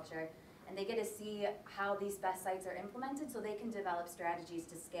Agriculture, and they get to see how these best sites are implemented so they can develop strategies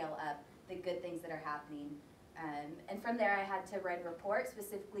to scale up the good things that are happening. And from there I had to write a report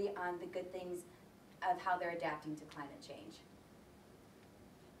specifically on the good things of how they're adapting to climate change.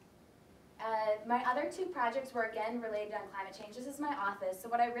 My other 2 projects were again related on climate change. This is my office. So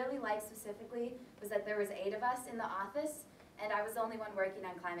what I really liked specifically was that there was 8 of us in the office, and I was the only one working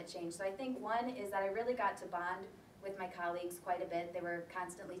on climate change. So I think one is that I really got to bond with my colleagues quite a bit. They were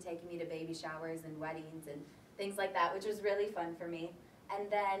constantly taking me to baby showers and weddings and things like that, which was really fun for me. And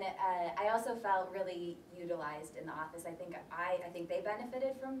then I also felt really utilized in the office. I think they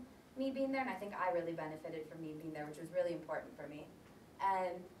benefited from me being there, and I think I really benefited from me being there, which was really important for me.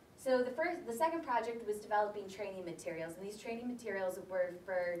 So the second project was developing training materials, and these training materials were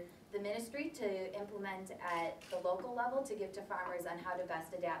for the ministry to implement at the local level to give to farmers on how to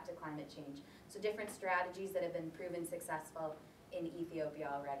best adapt to climate change. So different strategies that have been proven successful in Ethiopia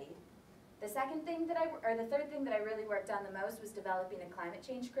already. The third thing that I really worked on the most was developing a climate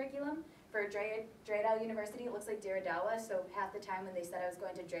change curriculum for Dreidel University. It looks like Diradawa, so half the time when they said I was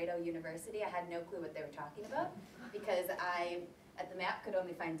going to Dreidel University, I had no clue what they were talking about because I, at the map, could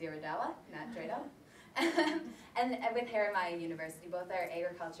only find Diradawa, not Dreidel. And with Haramaya University, both are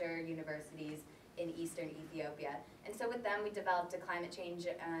agriculture universities in eastern Ethiopia. And so with them, we developed a climate change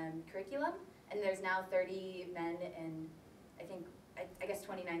curriculum, and there's now 30 men and I guess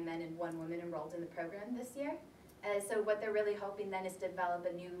 29 men and 1 woman enrolled in the program this year. So what they're really hoping then is to develop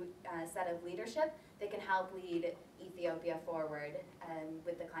a new set of leadership that can help lead Ethiopia forward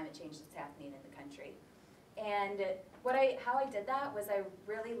with the climate change that's happening in the country. And how I did that was I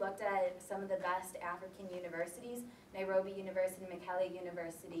really looked at some of the best African universities, Nairobi University, Mekelle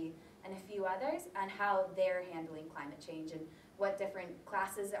University, and a few others, on how they're handling climate change and what different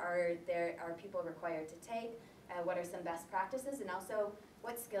classes are people required to take, what are some best practices, and also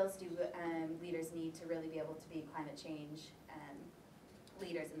what skills do leaders need to really be able to be climate change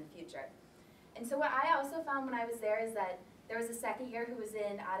leaders in the future. And so what I also found when I was there is that there was a second year who was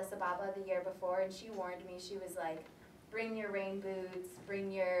in Addis Ababa the year before, and she warned me, she was like, bring your rain boots,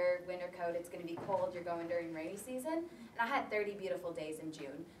 bring your winter coat, it's gonna be cold, you're going during rainy season. And I had 30 beautiful days in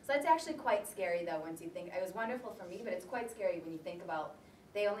June. So it's actually quite scary though once you think, it was wonderful for me, but it's quite scary when you think about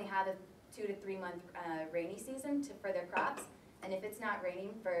they only have a 2 to 3 month rainy season for their crops. And if it's not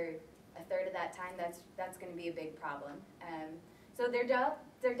raining for a third of that time, that's gonna be a big problem. So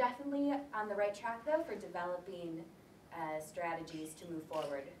they're definitely on the right track though for developing strategies to move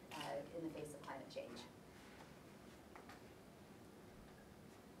forward in the face of climate change.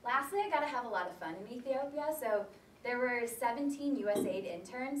 Lastly, I got to have a lot of fun in Ethiopia. So there were 17 USAID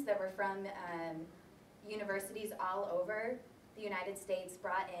interns that were from universities all over the United States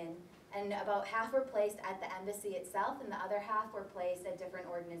brought in, and about half were placed at the embassy itself, and the other half were placed at different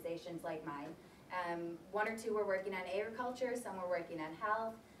organizations like mine. 1 or 2 were working on agriculture, some were working on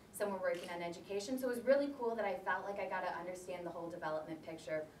health, some were working on education. So it was really cool that I felt like I got to understand the whole development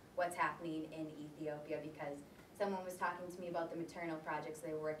picture of what's happening in Ethiopia, because someone was talking to me about the maternal projects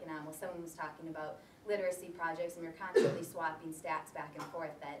they were working on, while someone was talking about literacy projects, and we were constantly swapping stats back and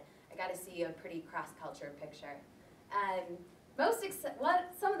forth, that I got to see a pretty cross-culture picture.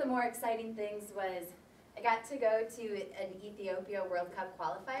 Some of the more exciting things was I got to go to an Ethiopia World Cup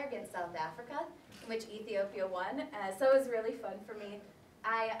qualifier against South Africa, in which Ethiopia won, so it was really fun for me.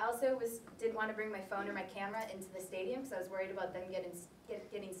 I also didn't want to bring my phone or my camera into the stadium because I was worried about them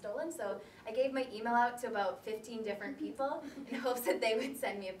getting stolen. So I gave my email out to about 15 different people in hopes that they would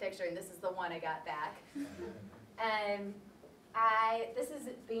send me a picture, and this is the one I got back. This is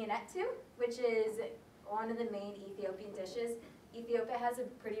bayonetu, which is one of the main Ethiopian dishes. Ethiopia has a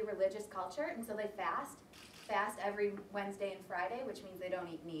pretty religious culture, and so they fast every Wednesday and Friday, which means they don't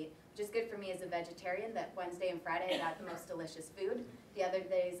eat meat, which is good for me as a vegetarian, that Wednesday and Friday I got the most delicious food. The other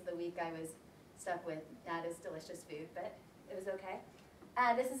days of the week I was stuck with not as delicious food, but it was okay.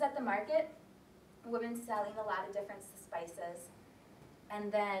 This is at the market. Women selling a lot of different spices. And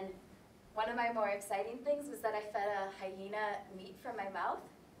then one of my more exciting things was that I fed a hyena meat from my mouth.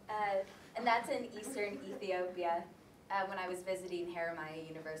 And that's in eastern Ethiopia when I was visiting Haramaya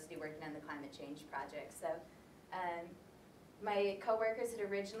University working on the climate change project. So my coworkers had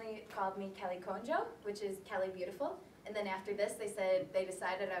originally called me Kelly Konjo, which is Kelly Beautiful. And then after this, they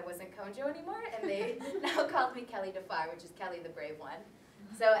decided I wasn't Konjo anymore, and they now called me Kelly Defar, which is Kelly the Brave One.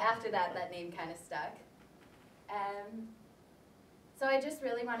 So after that, that name kind of stuck. So I just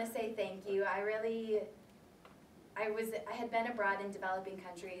really want to say thank you. I had been abroad in developing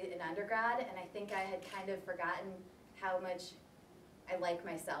country in undergrad, and I think I had kind of forgotten how much I like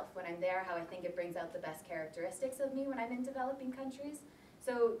myself when I'm there, how I think it brings out the best characteristics of me when I'm in developing countries.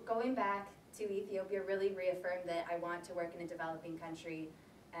 So going back to Ethiopia really reaffirmed that I want to work in a developing country.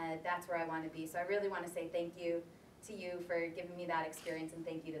 That's where I want to be. So I really want to say thank you to you for giving me that experience, and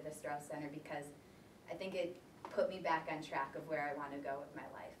thank you to the Strauss Center, because I think it put me back on track of where I want to go with my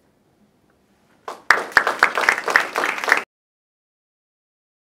life.